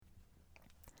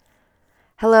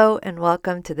Hello, and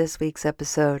welcome to this week's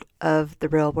episode of the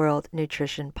Real World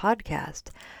Nutrition Podcast.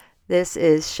 This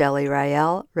is Shelly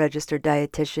Rael, registered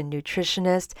dietitian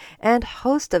nutritionist and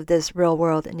host of this Real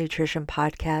World Nutrition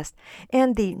Podcast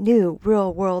and the new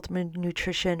Real World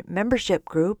Nutrition membership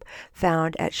group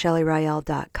found at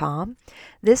shellyrael.com.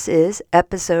 This is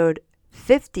episode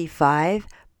 55,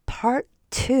 part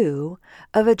 2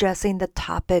 of addressing the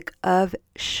topic of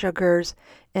sugars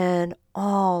and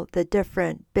all the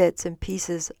different bits and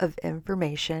pieces of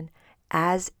information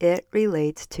as it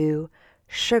relates to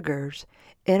sugars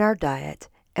in our diet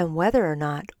and whether or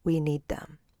not we need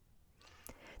them.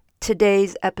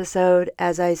 Today's episode,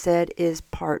 as I said, is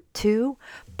part 2.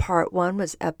 Part 1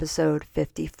 was episode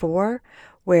 54,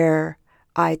 where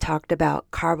I talked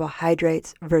about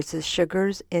carbohydrates versus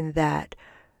sugars in that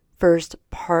first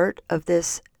part of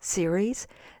this series.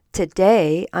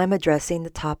 Today, I'm addressing the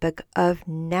topic of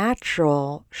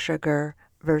natural sugar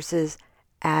versus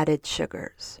added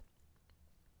sugars.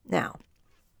 Now,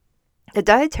 the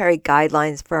dietary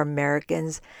guidelines for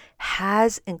Americans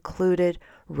has included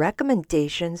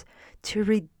recommendations to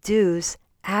reduce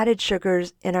added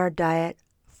sugars in our diet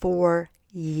for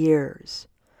years.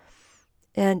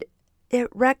 And it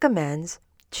recommends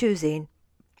choosing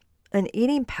an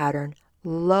eating pattern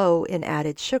low in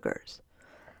added sugars,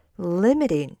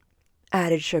 limiting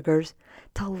added sugars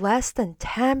to less than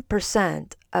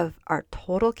 10% of our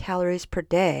total calories per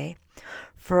day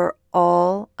for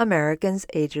all Americans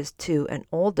ages 2 and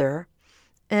older,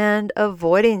 and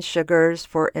avoiding sugars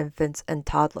for infants and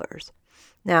toddlers.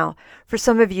 Now, for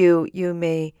some of you, you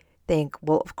may think,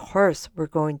 well, of course we're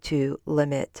going to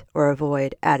limit or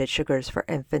avoid added sugars for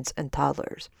infants and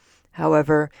toddlers.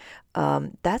 However,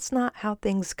 that's not how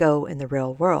things go in the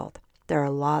real world. There are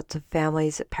lots of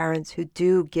families, parents who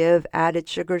do give added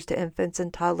sugars to infants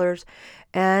and toddlers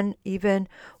and even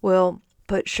will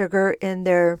put sugar in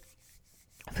their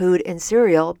food and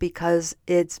cereal because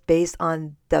it's based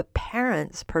on the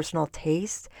parents' personal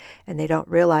taste and they don't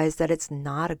realize that it's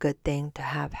not a good thing to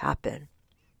have happen.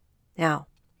 Now,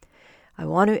 I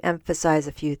want to emphasize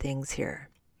a few things here.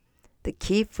 The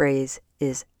key phrase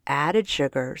is added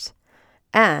sugars,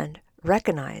 and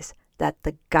recognize that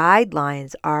the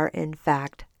guidelines are in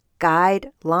fact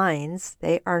guidelines.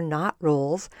 They are not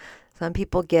rules. Some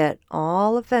people get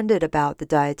all offended about the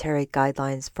dietary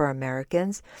guidelines for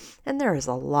Americans, and there is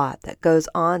a lot that goes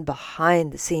on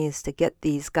behind the scenes to get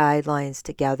these guidelines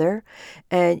together,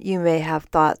 and you may have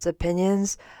thoughts,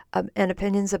 opinions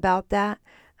about that.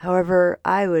 However,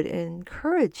 I would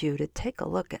encourage you to take a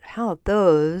look at how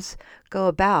those go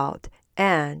about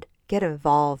and get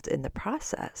involved in the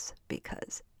process,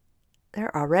 because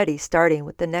they're already starting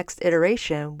with the next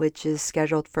iteration, which is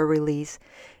scheduled for release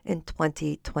in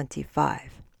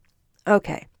 2025.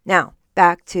 Okay, now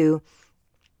back to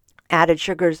added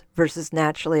sugars versus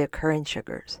naturally occurring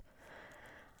sugars.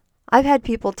 I've had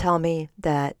people tell me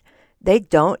that they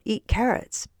don't eat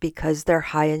carrots because they're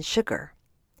high in sugar.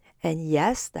 And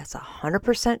yes, that's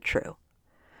 100% true.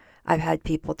 I've had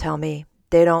people tell me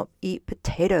they don't eat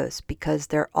potatoes because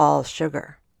they're all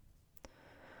sugar.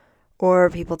 Or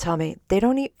people tell me they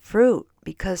don't eat fruit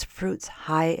because fruit's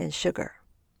high in sugar.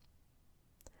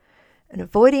 And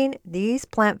avoiding these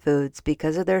plant foods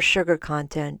because of their sugar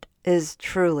content is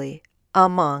truly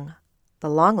among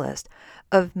the long list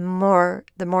of the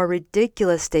more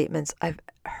ridiculous statements I've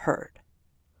heard.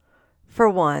 For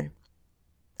one,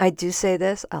 I do say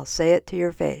this, I'll say it to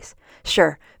your face.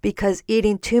 Sure, because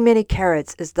eating too many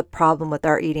carrots is the problem with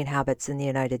our eating habits in the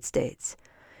United States.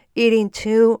 Eating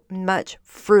too much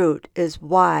fruit is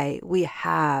why we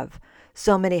have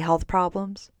so many health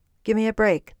problems. Give me a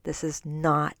break. This is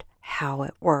not how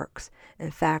it works. In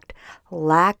fact,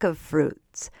 lack of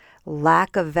fruits,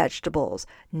 lack of vegetables,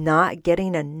 not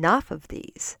getting enough of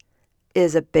these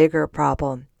is a bigger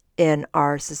problem in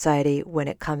our society when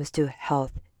it comes to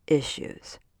health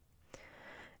issues.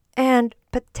 And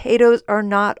potatoes are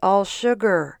not all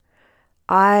sugar.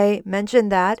 I mentioned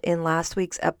that in last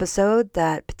week's episode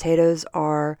that potatoes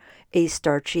are a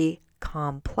starchy,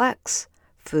 complex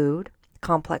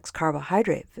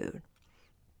carbohydrate food.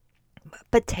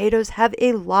 Potatoes have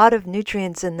a lot of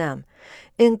nutrients in them,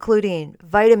 including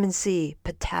vitamin C,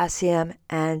 potassium,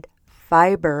 and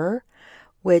fiber,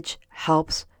 which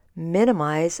helps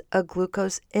minimize a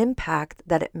glucose impact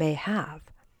that it may have.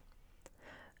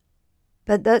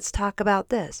 But let's talk about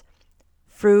this.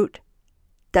 Fruit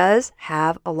does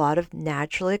have a lot of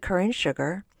naturally occurring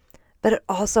sugar, but it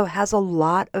also has a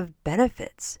lot of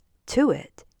benefits to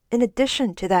it in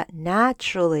addition to that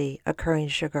naturally occurring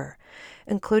sugar,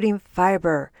 including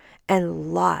fiber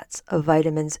and lots of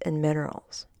vitamins and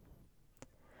minerals.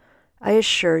 I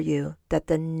assure you that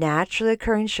the naturally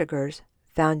occurring sugars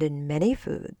found in many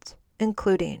foods,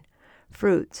 including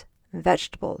fruits,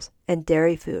 vegetables, and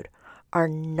dairy food, are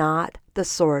not the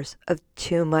source of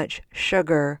too much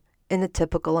sugar in the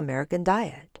typical American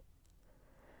diet.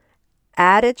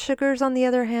 Added sugars, on the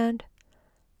other hand,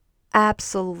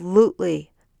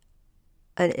 absolutely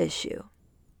an issue.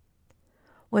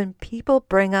 When people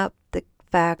bring up the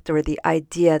fact or the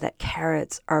idea that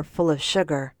carrots are full of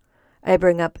sugar, I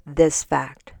bring up this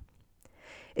fact.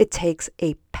 It takes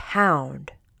a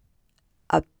pound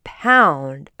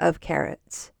of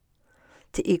carrots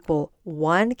to equal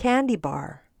one candy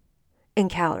bar in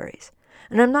calories.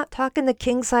 And I'm not talking the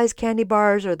king-size candy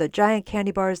bars or the giant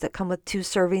candy bars that come with 2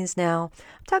 servings now.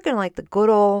 I'm talking like the good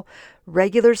old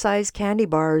regular-sized candy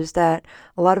bars that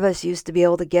a lot of us used to be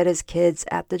able to get as kids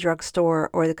at the drugstore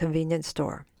or the convenience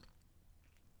store.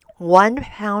 1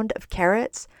 pound of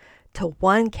carrots to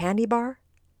 1 candy bar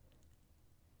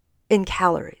in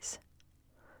calories.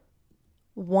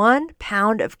 1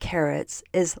 pound of carrots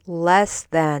is less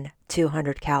than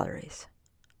 200 calories.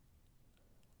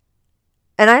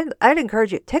 And I'd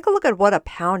encourage you, take a look at what a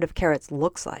pound of carrots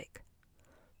looks like.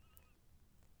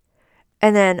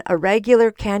 And then a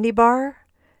regular candy bar,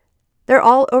 they're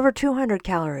all over 200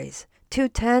 calories.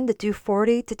 210 to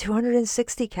 240 to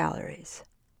 260 calories.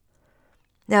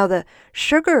 Now the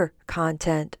sugar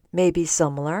content may be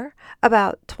similar,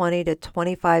 about 20 to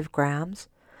 25 grams,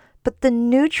 but the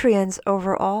nutrients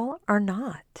overall are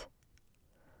not.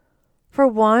 For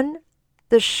one,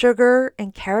 the sugar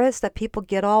in carrots that people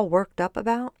get all worked up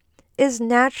about is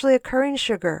naturally occurring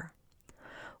sugar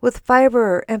with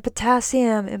fiber and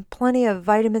potassium and plenty of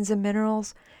vitamins and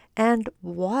minerals and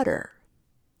water.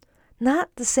 Not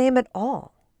the same at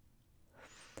all.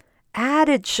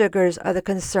 Added sugars are the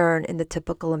concern in the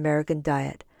typical American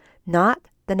diet, not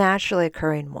the naturally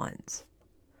occurring ones.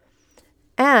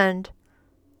 And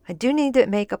I do need to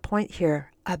make a point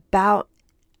here about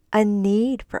a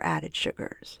need for added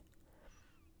sugars.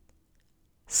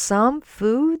 Some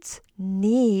foods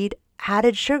need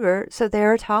added sugar so they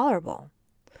are tolerable.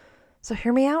 So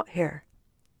hear me out here.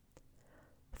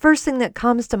 First thing that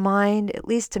comes to mind, at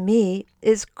least to me,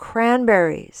 is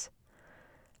cranberries.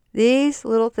 These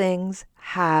little things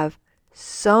have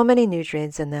so many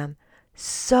nutrients in them,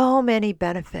 so many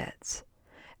benefits,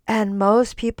 and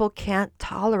most people can't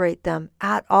tolerate them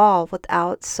at all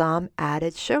without some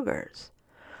added sugars.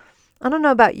 I don't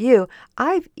know about you,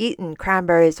 I've eaten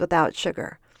cranberries without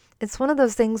sugar. It's one of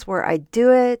those things where I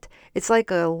do it. It's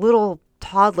like a little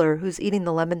toddler who's eating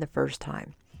the lemon the first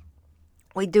time.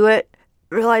 We do it,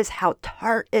 realize how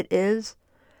tart it is,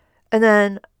 and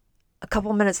then a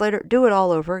couple minutes later, do it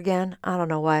all over again. I don't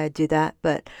know why I do that,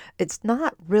 but it's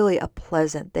not really a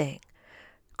pleasant thing.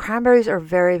 Cranberries are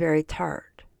very, very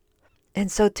tart.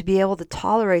 And so to be able to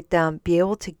tolerate them, be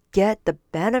able to get the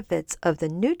benefits of the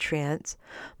nutrients,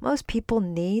 most people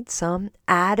need some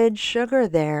added sugar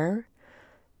there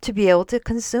to be able to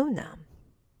consume them.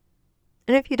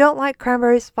 And if you don't like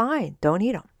cranberries, fine, don't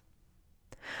eat them.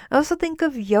 I also think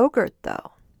of yogurt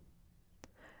though.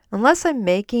 Unless I'm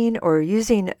making or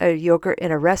using a yogurt in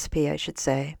a recipe, I should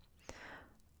say,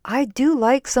 I do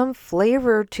like some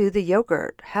flavor to the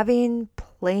yogurt. Having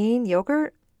plain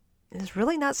yogurt is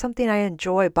really not something I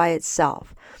enjoy by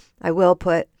itself. I will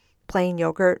put plain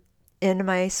yogurt in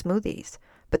my smoothies,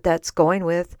 but that's going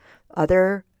with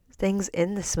other things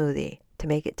in the smoothie to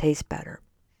make it taste better.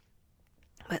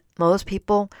 But most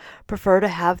people prefer to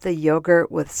have the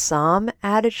yogurt with some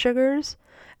added sugars,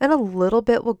 and a little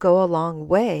bit will go a long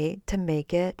way to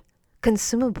make it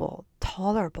consumable,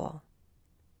 tolerable.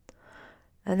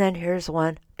 And then here's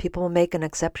one. People will make an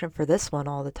exception for this one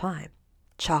all the time.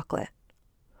 Chocolate.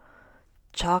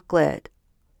 Chocolate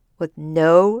with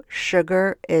no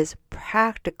sugar is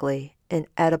practically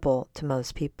inedible to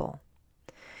most people.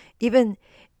 Even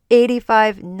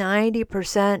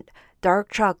 85-90%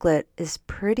 dark chocolate is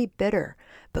pretty bitter,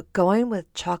 but going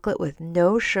with chocolate with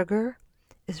no sugar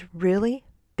is really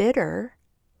bitter,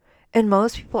 and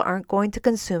most people aren't going to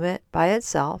consume it by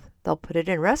itself. They'll put it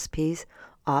in recipes,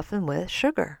 often with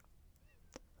sugar.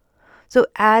 So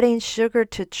adding sugar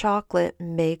to chocolate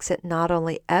makes it not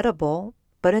only edible,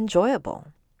 but enjoyable.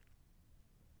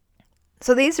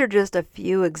 So these are just a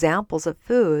few examples of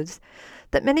foods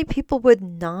that many people would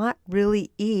not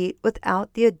really eat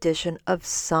without the addition of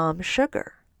some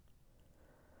sugar.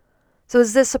 So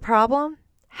is this a problem,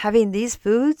 having these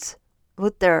foods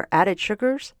with their added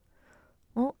sugars?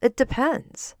 Well, it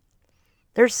depends.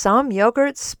 There's some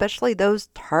yogurts, especially those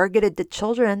targeted to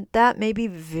children, that may be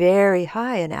very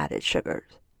high in added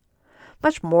sugars,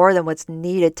 much more than what's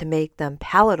needed to make them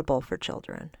palatable for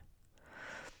children.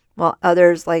 while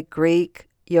others like Greek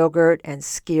yogurt and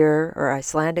skyr or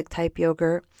Icelandic type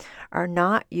yogurt are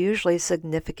not usually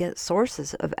significant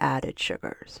sources of added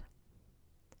sugars.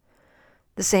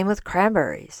 The same with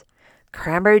cranberries.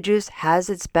 Cranberry juice has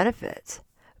its benefits,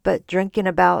 but drinking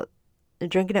it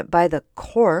by the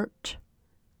quart,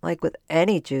 like with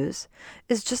any juice,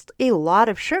 is just a lot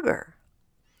of sugar.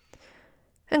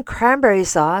 And cranberry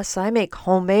sauce, I make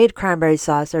homemade cranberry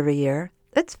sauce every year.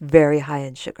 It's very high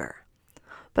in sugar.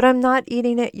 But I'm not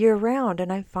eating it year round, and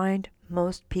I find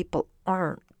most people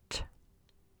aren't.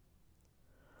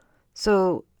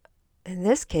 So in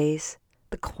this case,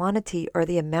 the quantity or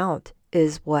the amount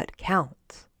is what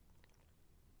counts.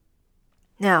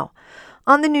 Now,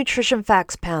 on the Nutrition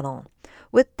Facts panel,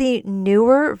 with the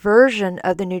newer version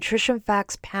of the Nutrition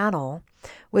Facts panel,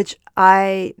 which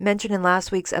I mentioned in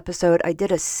last week's episode, I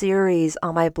did a series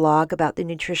on my blog about the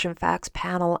Nutrition Facts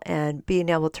panel and being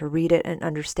able to read it and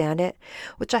understand it,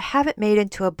 which I haven't made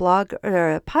into a blog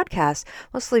or a podcast,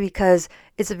 mostly because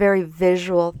it's a very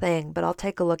visual thing, but I'll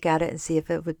take a look at it and see if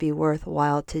it would be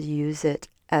worthwhile to use it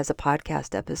as a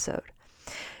podcast episode.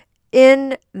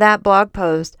 In that blog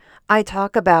post, I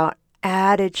talk about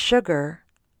added sugar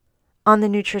on the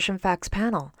Nutrition Facts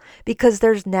panel because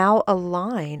there's now a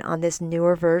line on this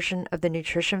newer version of the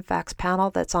Nutrition Facts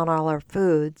panel that's on all our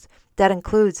foods that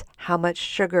includes how much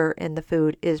sugar in the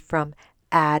food is from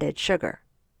added sugar.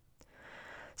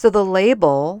 So the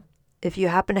label, if you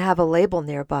happen to have a label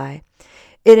nearby,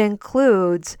 it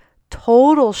includes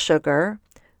total sugar,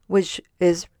 which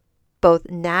is both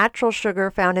natural sugar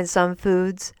found in some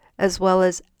foods as well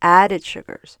as added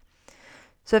sugars.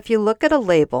 So if you look at a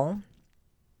label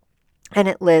and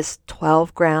it lists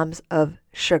 12 grams of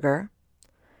sugar,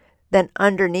 then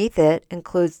underneath it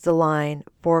includes the line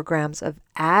 4 grams of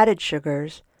added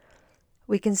sugars,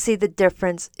 we can see the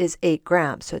difference is 8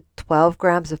 grams. So 12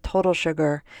 grams of total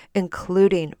sugar,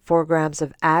 including 4 grams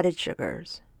of added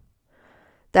sugars.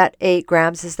 That 8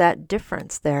 grams is that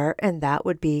difference there, and that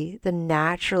would be the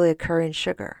naturally occurring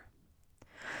sugar.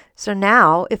 So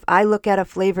now, if I look at a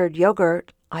flavored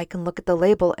yogurt, I can look at the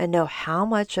label and know how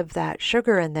much of that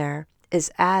sugar in there is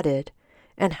added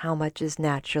and how much is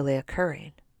naturally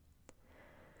occurring.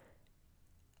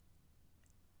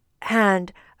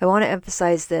 And I want to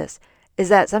emphasize this, is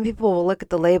that some people will look at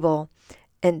the label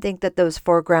and think that those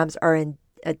 4 grams are in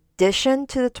addition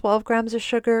to the 12 grams of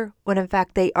sugar, when in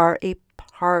fact they are a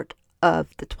part of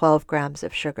the 12 grams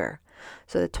of sugar.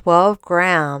 So the 12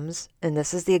 grams, and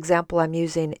this is the example I'm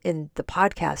using in the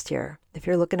podcast here. If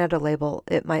you're looking at a label,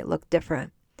 it might look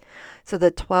different. So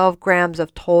the 12 grams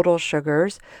of total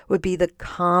sugars would be the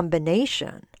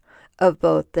combination of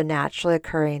both the naturally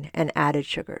occurring and added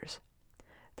sugars.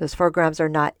 Those 4 grams are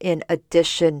not in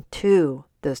addition to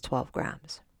those 12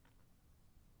 grams.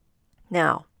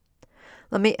 Now,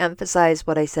 let me emphasize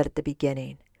what I said at the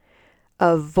beginning.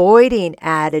 Avoiding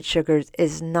added sugars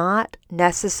is not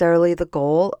necessarily the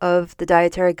goal of the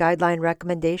dietary guideline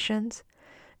recommendations,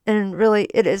 and really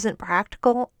it isn't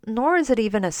practical, nor is it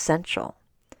even essential.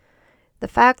 The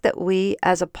fact that we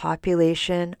as a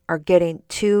population are getting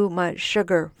too much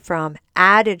sugar from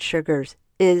added sugars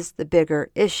is the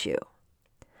bigger issue.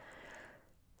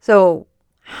 So,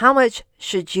 how much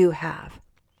should you have?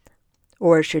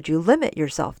 Or should you limit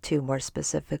yourself to, more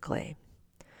specifically?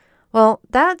 Well,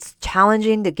 that's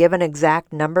challenging to give an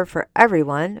exact number for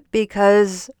everyone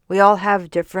because we all have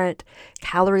different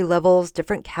calorie levels,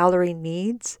 different calorie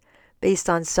needs based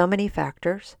on so many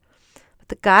factors. But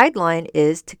the guideline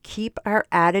is to keep our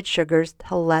added sugars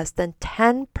to less than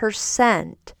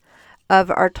 10% of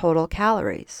our total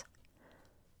calories.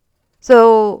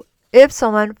 So if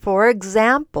someone, for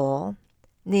example,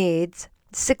 needs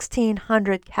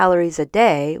 1,600 calories a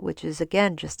day, which is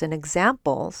again just an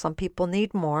example, some people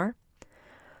need more.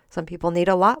 Some people need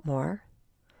a lot more.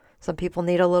 Some people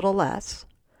need a little less.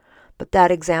 But that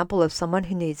example of someone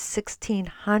who needs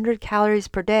 1,600 calories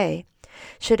per day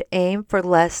should aim for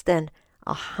less than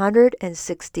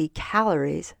 160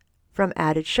 calories from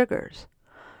added sugars.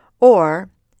 Or,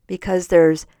 because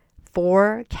there's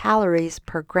 4 calories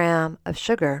per gram of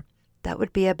sugar, that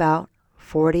would be about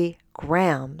 40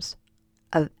 grams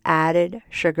of added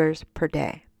sugars per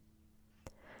day.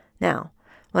 Now,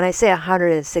 when I say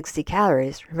 160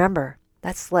 calories, remember,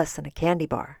 that's less than a candy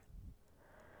bar.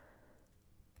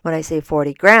 When I say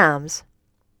 40 grams,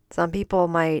 some people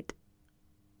might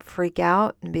freak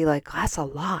out and be like, that's a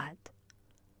lot.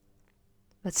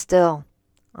 But still,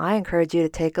 I encourage you to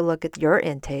take a look at your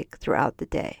intake throughout the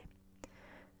day.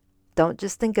 Don't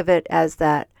just think of it as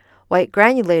that white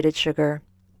granulated sugar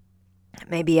that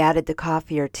may be added to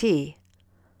coffee or tea,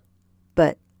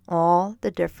 but all the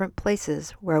different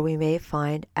places where we may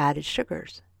find added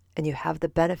sugars, and you have the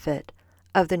benefit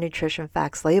of the nutrition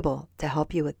facts label to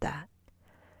help you with that.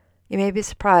 You may be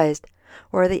surprised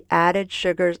where the added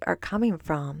sugars are coming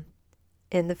from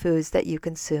in the foods that you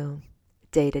consume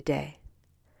day to day.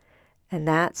 And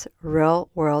that's real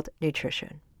world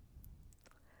nutrition.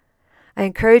 I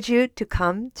encourage you to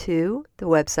come to the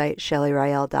website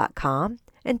shellyrael.com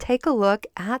and take a look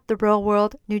at the Real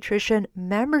World Nutrition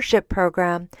membership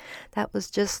program that was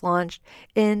just launched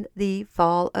in the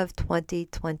fall of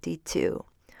 2022,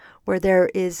 where there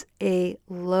is a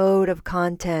load of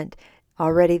content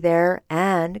already there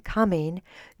and coming,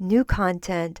 new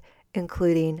content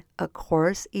including a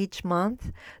course each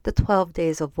month, the 12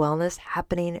 Days of Wellness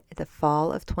happening in the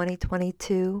fall of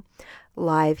 2022,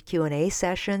 live Q&A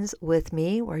sessions with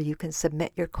me where you can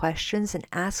submit your questions and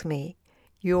ask me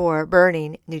your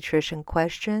burning nutrition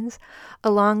questions,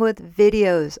 along with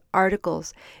videos,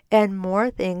 articles, and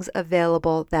more things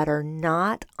available that are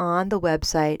not on the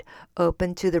website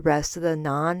open to the rest of the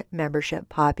non-membership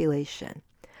population.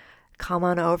 Come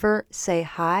on over, say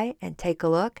hi, and take a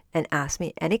look and ask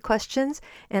me any questions,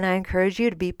 and I encourage you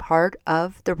to be part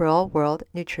of the Real World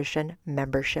Nutrition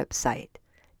membership site.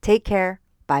 Take care.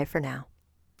 Bye for now.